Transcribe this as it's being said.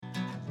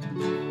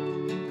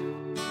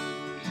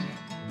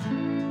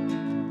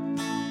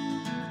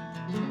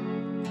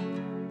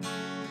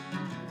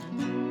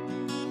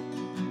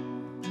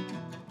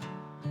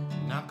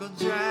Dark old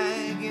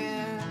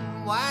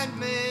dragon, white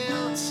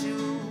male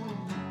too.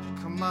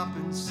 Come up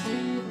and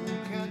still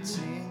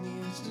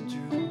continues to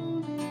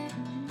drool.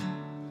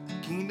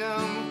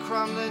 Kingdom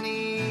crumbling,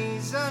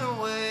 he's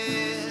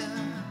unaware.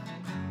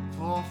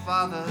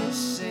 Forefather's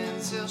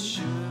sins he'll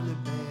surely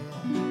bear.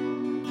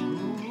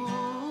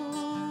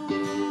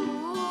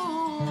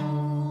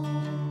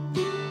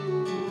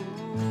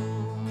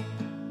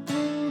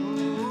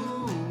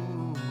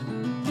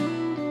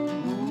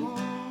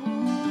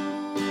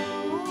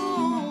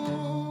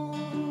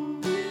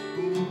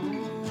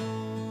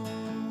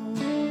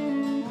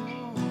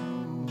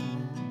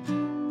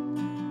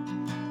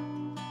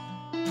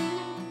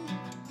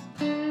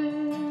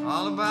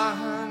 All about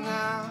her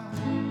now,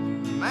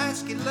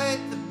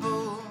 emasculate the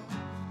bull.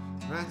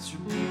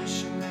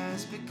 Retribution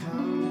has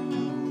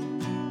become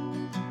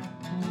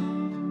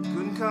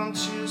couldn't come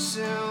too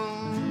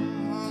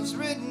soon. Was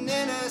written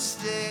in her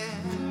stead.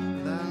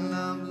 Learn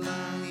love,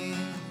 learn it,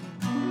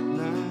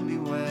 learn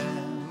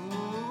beware.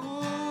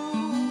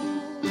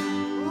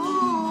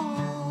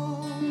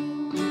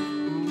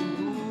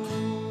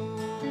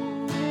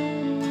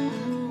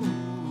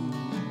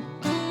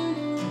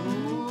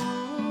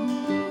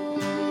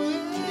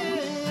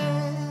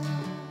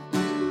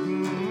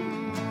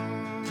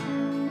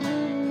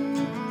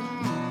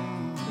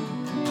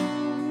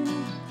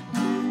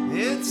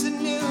 It's a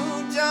new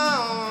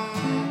dawn.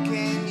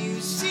 Can you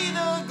see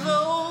the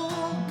glow?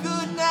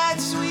 Good night,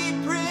 sweet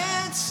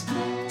prince.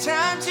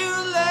 Time to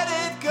let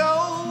it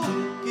go.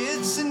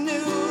 It's a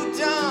new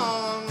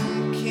dawn.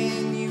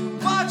 Can you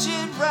watch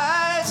it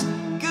rise?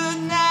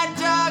 Good night,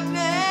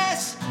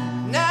 darkness.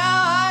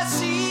 Now I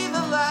see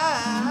the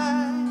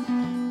light.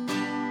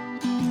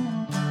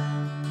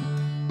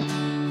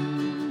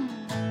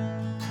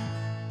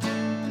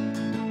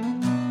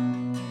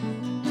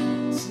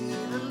 See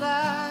the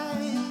light.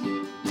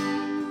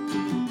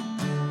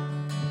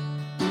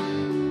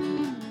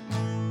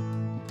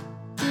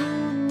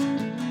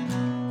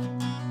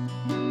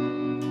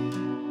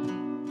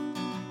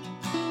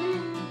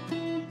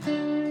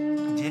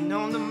 Hidden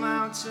on the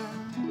mountain,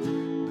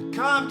 but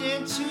carved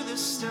into the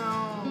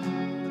stone.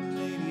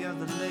 The lady of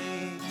the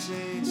lake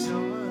takes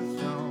over her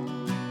throne.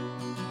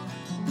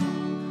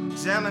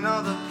 Examine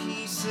all the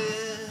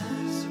pieces,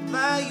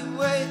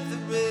 evaluate the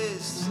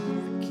risks.